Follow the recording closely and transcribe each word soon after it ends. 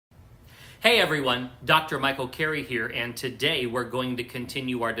Hey everyone, Dr. Cary here, and today we're going to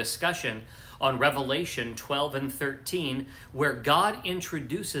continue our discussion on Revelation 12 and 13, where God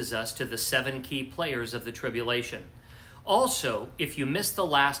introduces us to the 7 key players of the tribulation. Also, if you missed the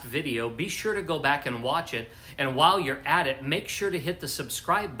last video, be sure to go back and watch it, and while you're at it, make sure to hit the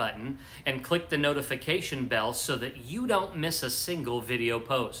subscribe button and click the notification bell so that you don't miss a single video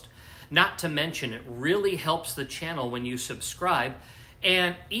post. Not to mention, it really helps the channel when you subscribe.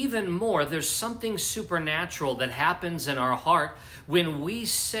 And even more, there's something supernatural that happens in our heart when we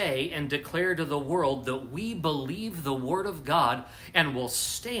say and declare to the world that we believe the Word of God and will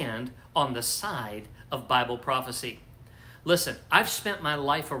stand on the side of Bible prophecy. Listen, I've spent my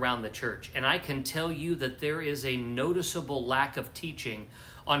life around the church, and I can tell you that there is a noticeable lack of teaching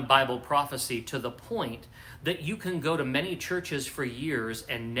on Bible prophecy, to the point that you can go to many churches for years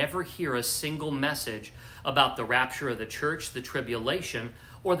and never hear a single message about the rapture of the church, the tribulation,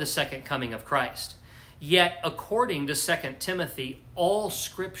 or the second coming of Christ. Yet, according to 2 Timothy, all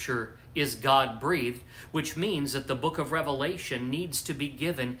Scripture is God-breathed, which means that the book of Revelation needs to be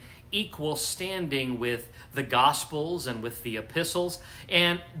given equal standing with the Gospels and with the epistles.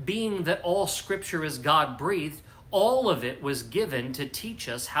 And being that all Scripture is God-breathed, all of it was given to teach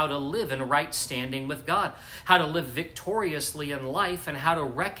us how to live in right standing with God, how to live victoriously in life, and how to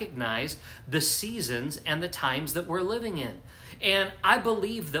recognize the seasons and the times that we're living in. And I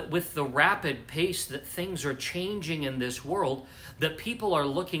believe that with the rapid pace that things are changing in this world, that people are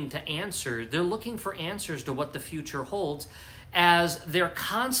looking to answer. They're looking for answers to what the future holds, as they're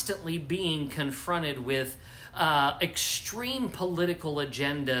constantly being confronted with extreme political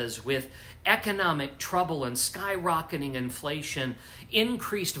agendas, with economic trouble and skyrocketing inflation,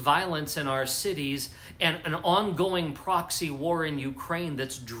 increased violence in our cities, and an ongoing proxy war in Ukraine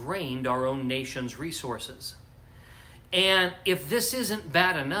that's drained our own nation's resources. And if this isn't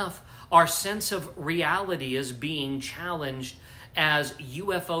bad enough, our sense of reality is being challenged as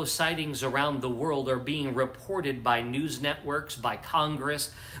UFO sightings around the world are being reported by news networks, by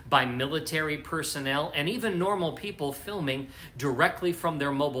Congress, by military personnel, and even normal people filming directly from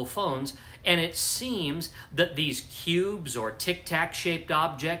their mobile phones. And it seems that these cubes or tic-tac shaped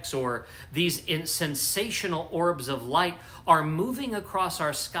objects or these sensational orbs of light are moving across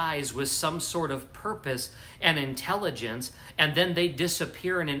our skies with some sort of purpose and intelligence, and then they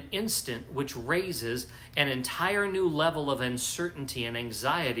disappear in an instant, which raises an entire new level of uncertainty and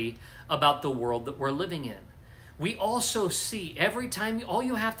anxiety about the world that we're living in. We also see every time, all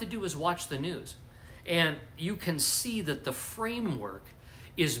you have to do is watch the news, and you can see that the framework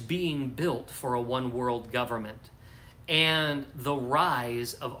is being built for a one world government. And the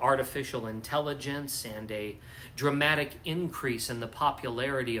rise of artificial intelligence and a dramatic increase in the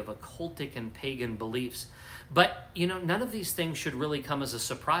popularity of occultic and pagan beliefs. But, none of these things should really come as a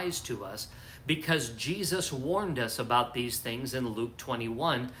surprise to us, because Jesus warned us about these things in Luke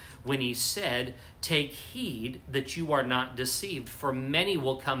 21 when he said, "Take heed that you are not deceived, for many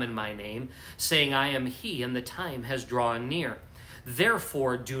will come in my name, saying, 'I am he,' and the time has drawn near.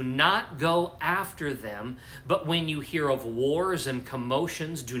 Therefore, do not go after them, but when you hear of wars and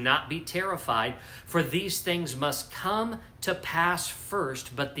commotions, do not be terrified, for these things must come to pass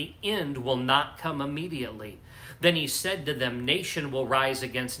first, but the end will not come immediately." Then he said to them, "Nation will rise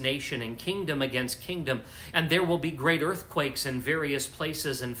against nation, and kingdom against kingdom, and there will be great earthquakes in various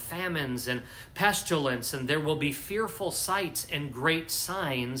places, and famines and pestilence, and there will be fearful sights and great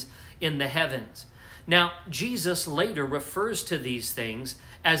signs in the heavens." Now, Jesus later refers to these things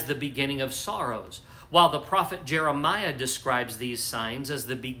as the beginning of sorrows, while the prophet Jeremiah describes these signs as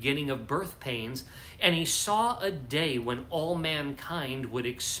the beginning of birth pains, and he saw a day when all mankind would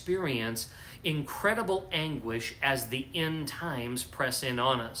experience incredible anguish as the end times press in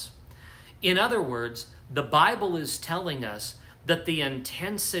on us. In other words, the Bible is telling us that the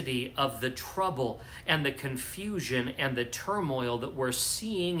intensity of the trouble and the confusion and the turmoil that we're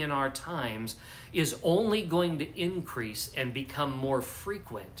seeing in our times is only going to increase and become more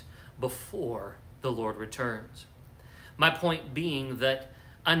frequent before the Lord returns. My point being that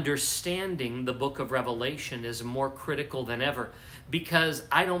understanding the book of Revelation is more critical than ever, because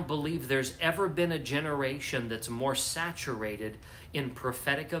I don't believe there's ever been a generation that's more saturated in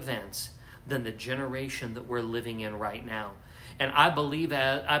prophetic events than the generation that we're living in right now. And I believe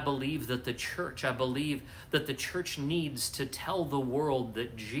that the church needs to tell the world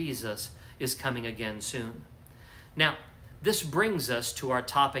that Jesus is coming again soon. Now, this brings us to our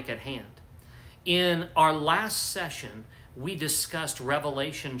topic at hand. In our last session, we discussed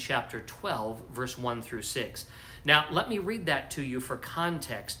Revelation chapter 12, verse 1 through 6. Now, let me read that to you for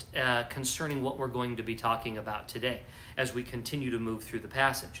context concerning what we're going to be talking about today as we continue to move through the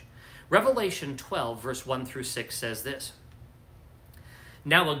passage. Revelation 12, verse 1 through 6 says this.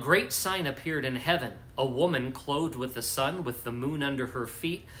 Now a great sign appeared in heaven, a woman clothed with the sun, with the moon under her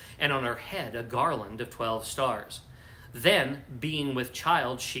feet, and on her head a garland of 12 stars. Then, being with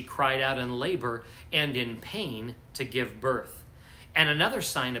child, she cried out in labor and in pain to give birth. And another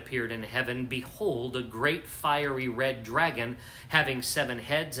sign appeared in heaven, behold, a great fiery red dragon, having 7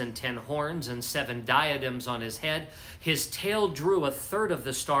 heads and 10 horns and 7 diadems on his head. His tail drew a third of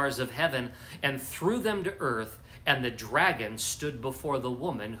the stars of heaven and threw them to earth. And the dragon stood before the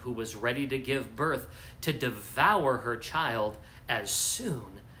woman who was ready to give birth, to devour her child as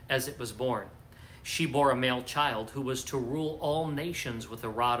soon as it was born. She bore a male child who was to rule all nations with a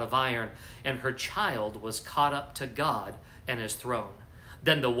rod of iron, and her child was caught up to God and his throne.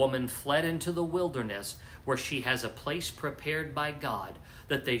 Then the woman fled into the wilderness, where she has a place prepared by God,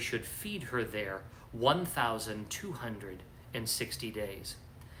 that they should feed her there 1,260 days.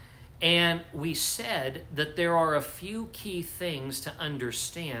 And we said that there are a few key things to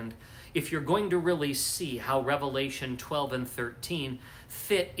understand if you're going to really see how Revelation 12 and 13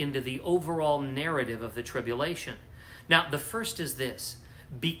 fit into the overall narrative of the tribulation. Now, the first is this.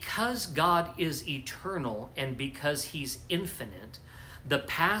 Because God is eternal and because he's infinite, the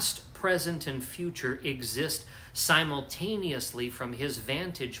past, present, and future exist simultaneously from his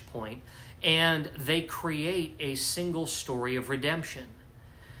vantage point, and they create a single story of redemption.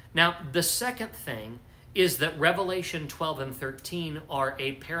 Now, the second thing is that Revelation 12 and 13 are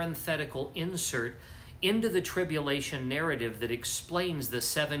a parenthetical insert into the tribulation narrative that explains the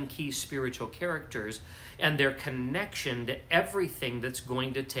 7 key spiritual characters and their connection to everything that's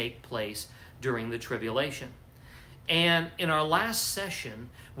going to take place during the tribulation. And in our last session,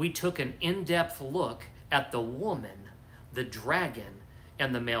 we took an in-depth look at the woman, the dragon,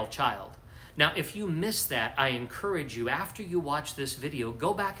 and the male child. Now, if you missed that, I encourage you, after you watch this video,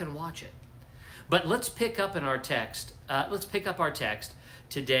 go back and watch it. But let's pick up in our text. Let's pick up our text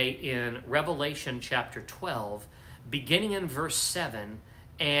today in Revelation chapter 12, beginning in verse 7,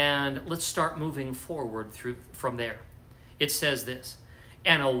 and let's start moving forward from there. It says this,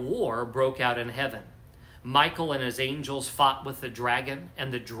 and a war broke out in heaven. Mikel and his angels fought with the dragon,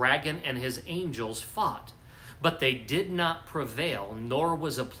 and the dragon and his angels fought. But they did not prevail, nor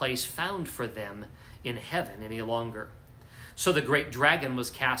was a place found for them in heaven any longer. So the great dragon was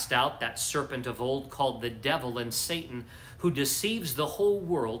cast out, that serpent of old called the devil and Satan, who deceives the whole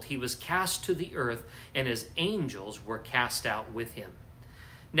world. He was cast to the earth, and his angels were cast out with him.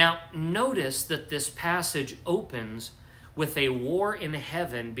 Now, notice that this passage opens with a war in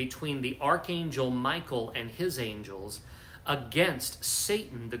heaven between the Archangel Mikel and his angels against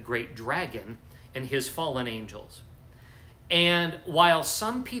Satan, the great dragon, and his fallen angels. And while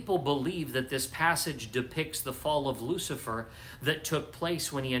some people believe that this passage depicts the fall of Lucifer that took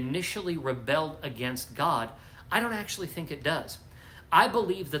place when he initially rebelled against God, I don't actually think it does. I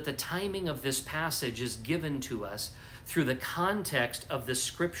believe that the timing of this passage is given to us through the context of the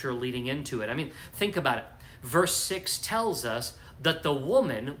scripture leading into it. I mean, think about it. Verse 6 tells us that the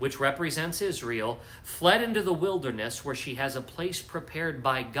woman, which represents Israel, fled into the wilderness where she has a place prepared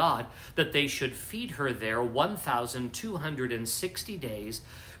by God that they should feed her there 1,260 days,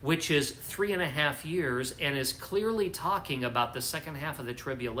 which is 3.5 years, and is clearly talking about the second half of the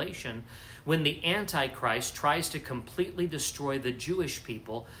tribulation when the Antichrist tries to completely destroy the Jewish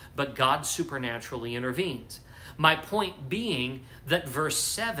people, but God supernaturally intervenes. My point being that verse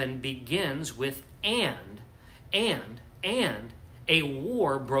 7 begins with and a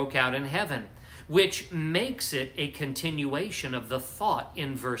war broke out in heaven, which makes it a continuation of the thought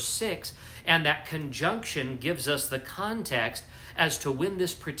in verse 6, and that conjunction gives us the context as to when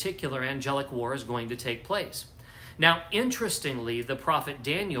this particular angelic war is going to take place. Now, interestingly, the prophet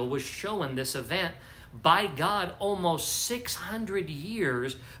Daniel was shown this event by God almost 600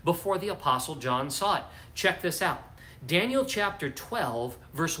 years before the Apostle John saw it. Check this out. Daniel chapter 12,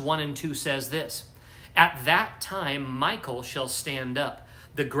 verse 1 and 2 says this, at that time Mikel shall stand up,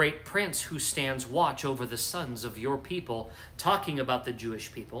 the great prince who stands watch over the sons of your people, talking about the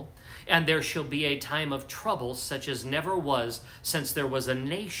Jewish people, and there shall be a time of trouble such as never was since there was a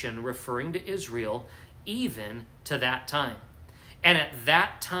nation, referring to Israel, even to that time. And at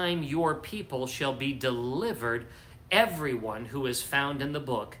that time your people shall be delivered, everyone who is found in the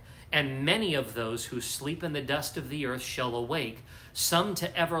book, and many of those who sleep in the dust of the earth shall awake, some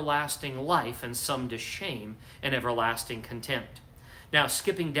to everlasting life and some to shame and everlasting contempt. Now,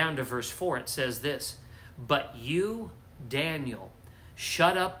 skipping down to verse 4, it says this, but you, Daniel,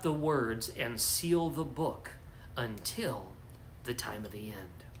 shut up the words and seal the book until the time of the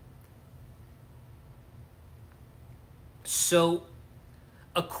end. So,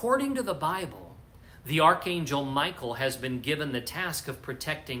 According to the Bible, the Archangel Michael has been given the task of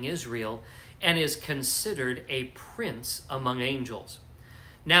protecting Israel and is considered a prince among angels.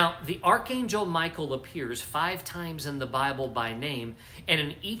 Now, the Archangel Michael appears 5 times in the Bible by name, and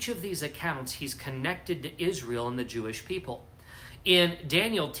in each of these accounts, he's connected to Israel and the Jewish people. In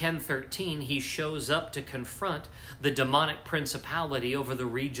Daniel 10:13, he shows up to confront the demonic principality over the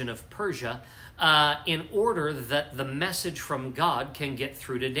region of Persia in order that the message from God can get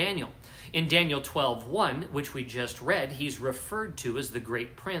through to Daniel. In Daniel 12:1, which we just read, he's referred to as the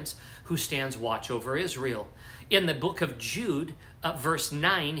great prince who stands watch over Israel. In the book of Jude, verse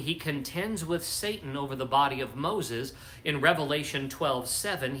 9, he contends with Satan over the body of Moses. In Revelation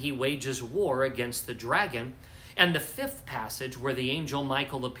 12:7, he wages war against the dragon. And the 5th passage where the angel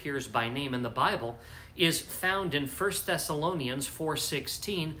Michael appears by name in the Bible is found in 1 Thessalonians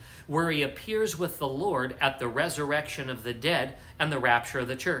 4:16, where he appears with the Lord at the resurrection of the dead and the rapture of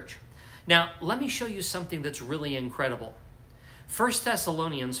the church. Now, let me show you something that's really incredible. 1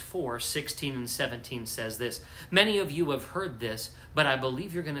 Thessalonians 4:16 and 17 says this. Many of you have heard this, but I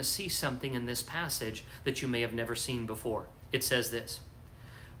believe you're going to see something in this passage that you may have never seen before. It says this.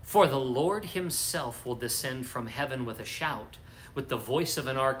 For the Lord himself will descend from heaven with a shout, with the voice of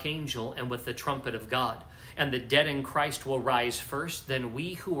an archangel, and with the trumpet of God. And the dead in Christ will rise first. Then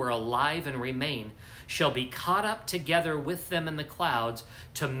we who are alive and remain shall be caught up together with them in the clouds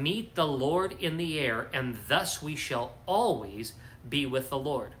to meet the Lord in the air, and thus we shall always be with the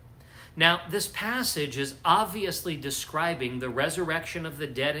Lord. Now, this passage is obviously describing the resurrection of the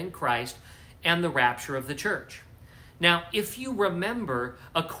dead in Christ and the rapture of the church. Now, if you remember,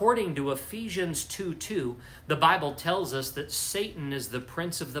 according to Ephesians 2:2, the Bible tells us that Satan is the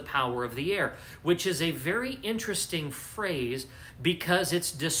prince of the power of the air, which is a very interesting phrase because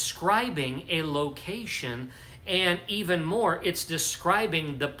it's describing a location, and even more, it's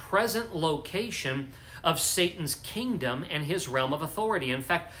describing the present location of Satan's kingdom and his realm of authority. In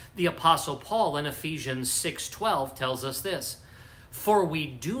fact, the Apostle Paul in Ephesians 6:12 tells us this. For we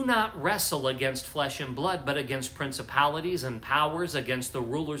do not wrestle against flesh and blood, but against principalities and powers, against the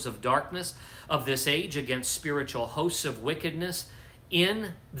rulers of darkness of this age, against spiritual hosts of wickedness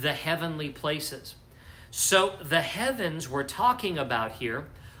in the heavenly places. So the heavens we're talking about here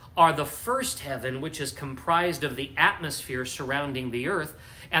are the first heaven, which is comprised of the atmosphere surrounding the earth,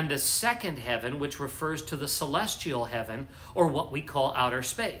 and the second heaven, which refers to the celestial heaven, or what we call outer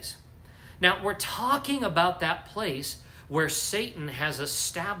space. Now, we're talking about that place where Satan has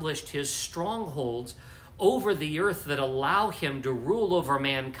established his strongholds over the earth that allow him to rule over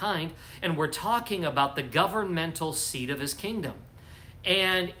mankind, and we're talking about the governmental seat of his kingdom.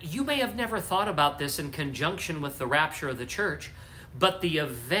 And you may have never thought about this in conjunction with the rapture of the church, but the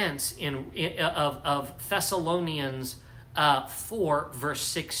events of Thessalonians 4, verse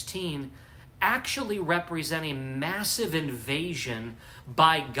 16, actually represent a massive invasion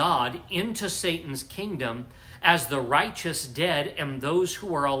by God into Satan's kingdom, as the righteous dead and those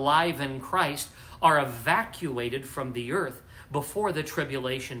who are alive in Christ are evacuated from the earth before the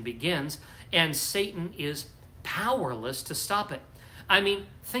tribulation begins, and Satan is powerless to stop it. I mean,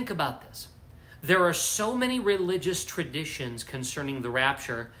 think about this. There are so many religious traditions concerning the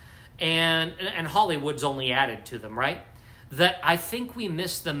rapture, and Hollywood's only added to them, right? That I think we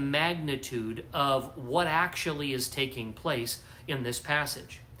miss the magnitude of what actually is taking place in this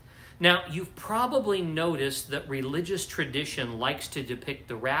passage. Now, you've probably noticed that religious tradition likes to depict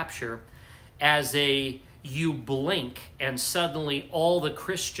the rapture as you blink and suddenly all the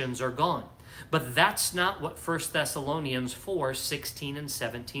Christians are gone. But that's not what 1 Thessalonians 4:16 and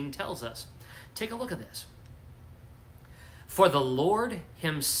 17 tells us. Take a look at this. For the Lord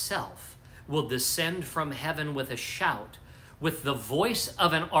himself will descend from heaven with a shout, with the voice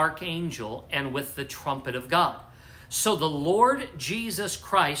of an archangel, and with the trumpet of God. So the Lord Jesus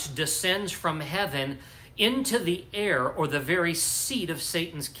Christ descends from heaven into the air, or the very seat of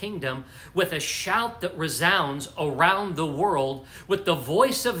Satan's kingdom, with a shout that resounds around the world, with the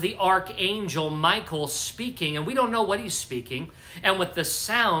voice of the Archangel Michael speaking, and we don't know what he's speaking, and with the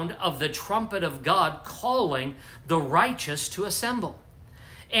sound of the trumpet of God calling the righteous to assemble.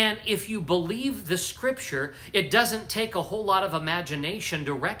 And if you believe the scripture, it doesn't take a whole lot of imagination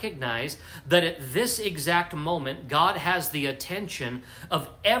to recognize that at this exact moment, God has the attention of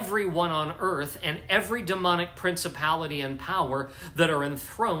everyone on earth and every demonic principality and power that are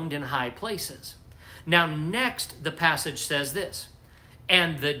enthroned in high places. Now, next, the passage says this,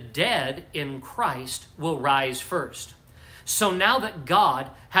 and the dead in Christ will rise first. So now that God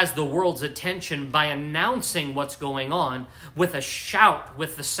has the world's attention by announcing what's going on with a shout,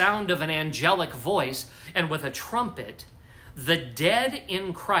 with the sound of an angelic voice, and with a trumpet, the dead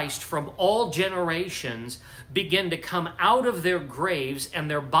in Christ from all generations begin to come out of their graves and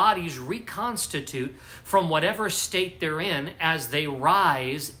their bodies reconstitute from whatever state they're in as they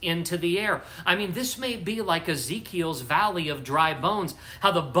rise into the air. I mean, this may be like Ezekiel's valley of dry bones,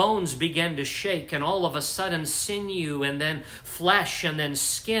 how the bones begin to shake and all of a sudden sinew and then flesh and then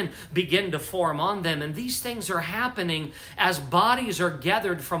skin begin to form on them. And these things are happening as bodies are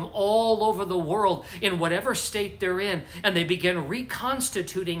gathered from all over the world in whatever state they're in, and they begin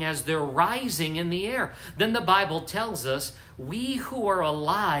reconstituting as they're rising in the air. Then the Bible tells us, we who are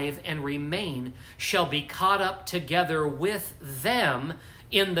alive and remain shall be caught up together with them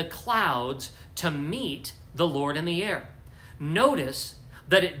in the clouds to meet the Lord in the air. Notice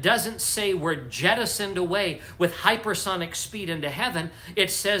that it doesn't say we're jettisoned away with hypersonic speed into heaven.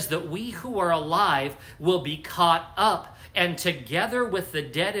 It says that we who are alive will be caught up, and together with the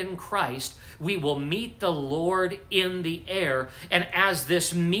dead in Christ, we will meet the Lord in the air. And as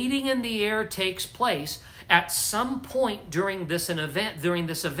this meeting in the air takes place, at some point during this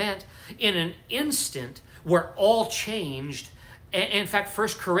event, in an instant, we're all changed. In fact, 1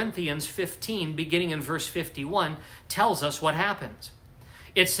 Corinthians 15, beginning in verse 51, tells us what happens.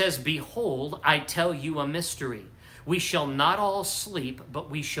 It says, "Behold, I tell you a mystery. We shall not all sleep, but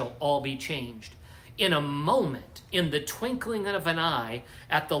we shall all be changed. In a moment, in the twinkling of an eye,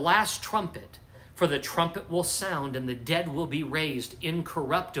 at the last trumpet, for the trumpet will sound, and the dead will be raised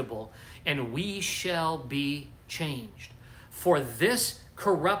incorruptible, and we shall be changed. For this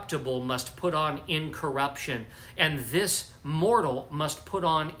corruptible must put on incorruption, and this mortal must put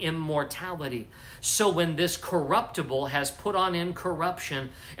on immortality. So when this corruptible has put on incorruption,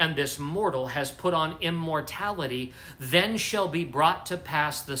 and this mortal has put on immortality, then shall be brought to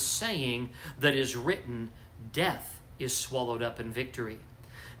pass the saying that is written, death is swallowed up in victory."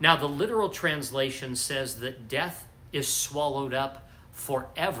 Now, the literal translation says that death is swallowed up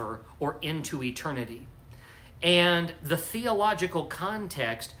forever or into eternity. And the theological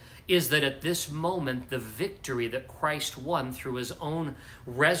context is that at this moment, the victory that Christ won through his own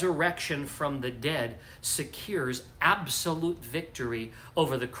resurrection from the dead secures absolute victory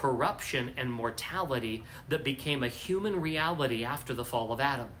over the corruption and mortality that became a human reality after the fall of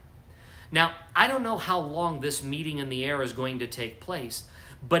Adam. Now, I don't know how long this meeting in the air is going to take place,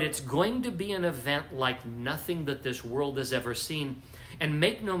 but it's going to be an event like nothing that this world has ever seen. And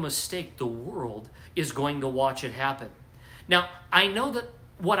make no mistake, the world is going to watch it happen. Now, I know that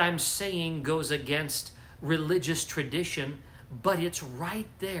what I'm saying goes against religious tradition, but it's right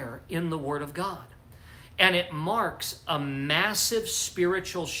there in the Word of God. And it marks a massive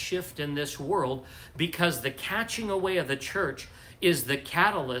spiritual shift in this world, because the catching away of the church is the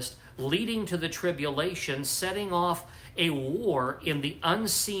catalyst leading to the tribulation, setting off a war in the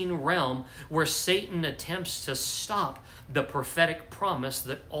unseen realm where Satan attempts to stop the prophetic promise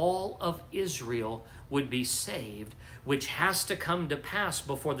that all of Israel would be saved, which has to come to pass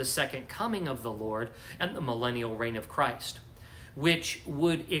before the second coming of the Lord and the millennial reign of Christ, which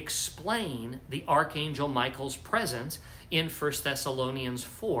would explain the Archangel Michael's presence in 1 Thessalonians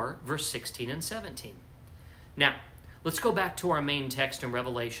 4, verse 16 and 17. Now, let's go back to our main text in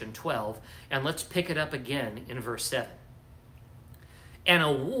Revelation 12, and let's pick it up again in verse 7. "And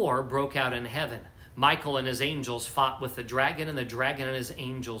a war broke out in heaven. Michael and his angels fought with the dragon, and the dragon and his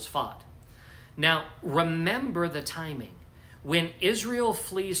angels fought." Now, remember the timing. When Israel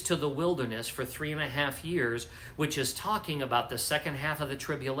flees to the wilderness for 3.5 years, which is talking about the second half of the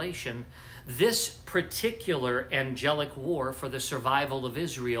tribulation, this particular angelic war for the survival of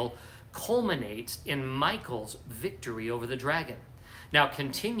Israel culminates in Michael's victory over the dragon. Now,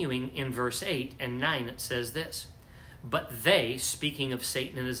 continuing in verse 8 and 9, it says this, "But they," speaking of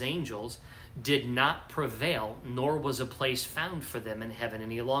Satan and his angels, "did not prevail, nor was a place found for them in heaven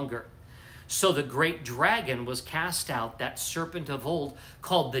any longer. So the great dragon was cast out, that serpent of old,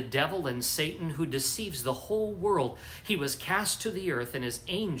 called the devil and Satan, who deceives the whole world. He was cast to the earth, and his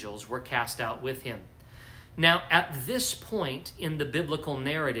angels were cast out with him." Now, at this point in the biblical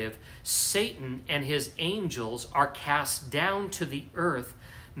narrative, Satan and his angels are cast down to the earth,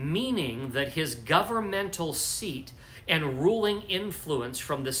 meaning that his governmental seat and ruling influence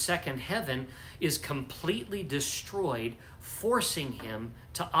from the second heaven is completely destroyed, forcing him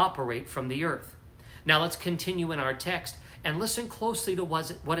to operate from the earth. Now let's continue in our text and listen closely to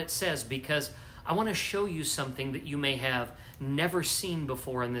what it says, because I want to show you something that you may have never seen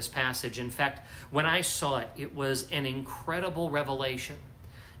before in this passage. In fact, when I saw it, it was an incredible revelation.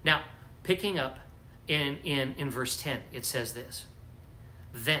 Now, picking up in verse 10, it says this,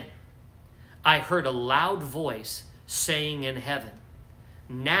 "Then I heard a loud voice saying in heaven,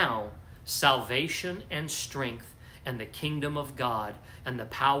 'Now salvation and strength and the kingdom of God and the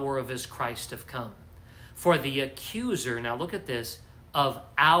power of his Christ have come. For the accuser, now look at this, of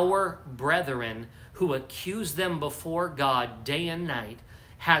our brethren who accuse them before God day and night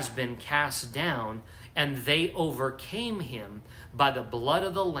has been cast down, and they overcame him by the blood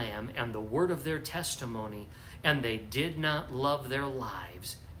of the Lamb and the word of their testimony, and they did not love their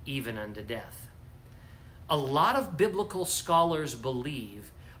lives even unto death. A lot of biblical scholars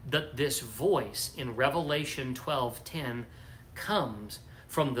believe that this voice in Revelation 12:10 comes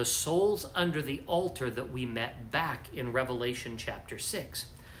from the souls under the altar that we met back in Revelation chapter 6.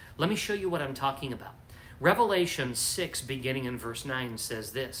 Let me show you what I'm talking about. Revelation 6, beginning in verse 9,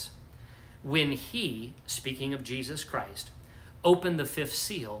 says this: When he, speaking of Jesus Christ, opened the fifth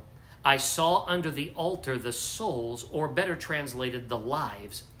seal, I saw under the altar the souls, or better translated, the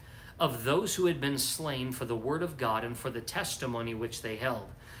lives, of those who had been slain for the word of God and for the testimony which they held.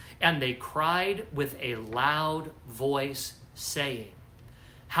 And they cried with a loud voice, saying,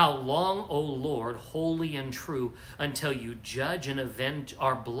 How long, O Lord, holy and true, until you judge and avenge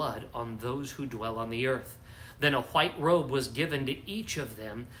our blood on those who dwell on the earth? Then a white robe was given to each of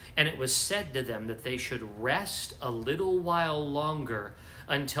them, and it was said to them that they should rest a little while longer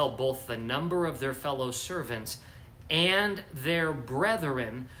until both the number of their fellow servants and their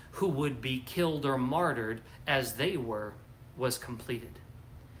brethren who would be killed or martyred as they were was completed.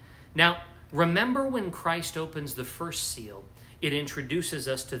 Now, remember when Christ opens the first seal, it introduces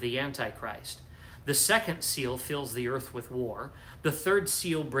us to the Antichrist. The second seal fills the earth with war. The third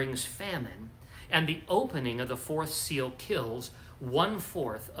seal brings famine. And the opening of the fourth seal kills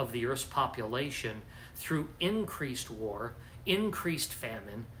 1/4 of the earth's population through increased war, increased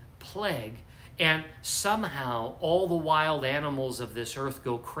famine, plague, and somehow all the wild animals of this earth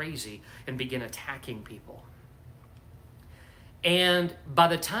go crazy and begin attacking people. And by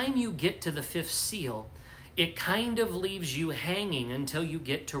the time you get to the fifth seal, it kind of leaves you hanging until you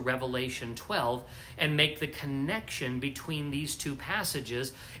get to Revelation 12 and make the connection between these two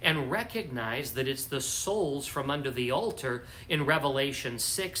passages and recognize that it's the souls from under the altar in Revelation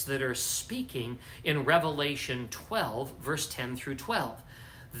 6 that are speaking in Revelation 12, verse 10 through 12.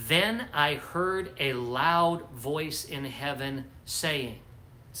 Then I heard a loud voice in heaven saying,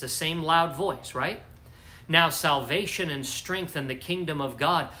 it's the same loud voice, right? Now salvation and strength and the kingdom of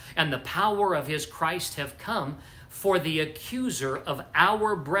God and the power of his Christ have come, for the accuser of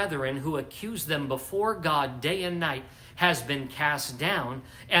our brethren who accused them before God day and night has been cast down,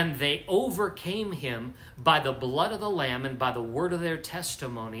 and they overcame him by the blood of the Lamb and by the word of their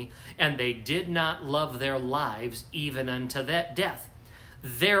testimony, and they did not love their lives even unto that death.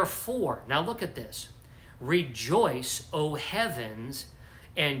 Therefore, now look at this, rejoice, O heavens,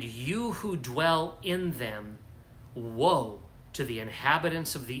 and you who dwell in them. Woe to the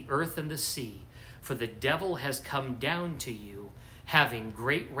inhabitants of the earth and the sea, for the devil has come down to you, having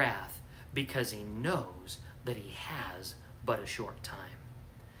great wrath, because he knows that he has but a short time.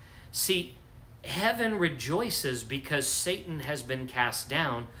 See, heaven rejoices because Satan has been cast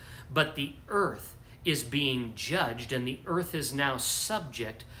down, but the earth is being judged, and the earth is now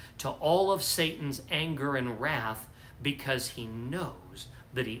subject to all of Satan's anger and wrath because he knows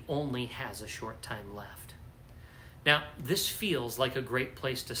that he only has a short time left. Now, this feels like a great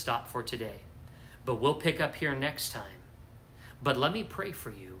place to stop for today, but we'll pick up here next time. But let me pray for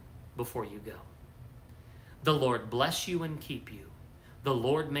you before you go. The Lord bless you and keep you. The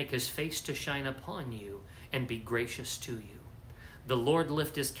Lord make his face to shine upon you and be gracious to you. The Lord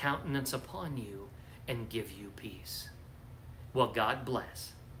lift his countenance upon you and give you peace. Well, God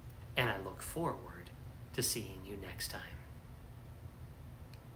bless, and I look forward to seeing you next time.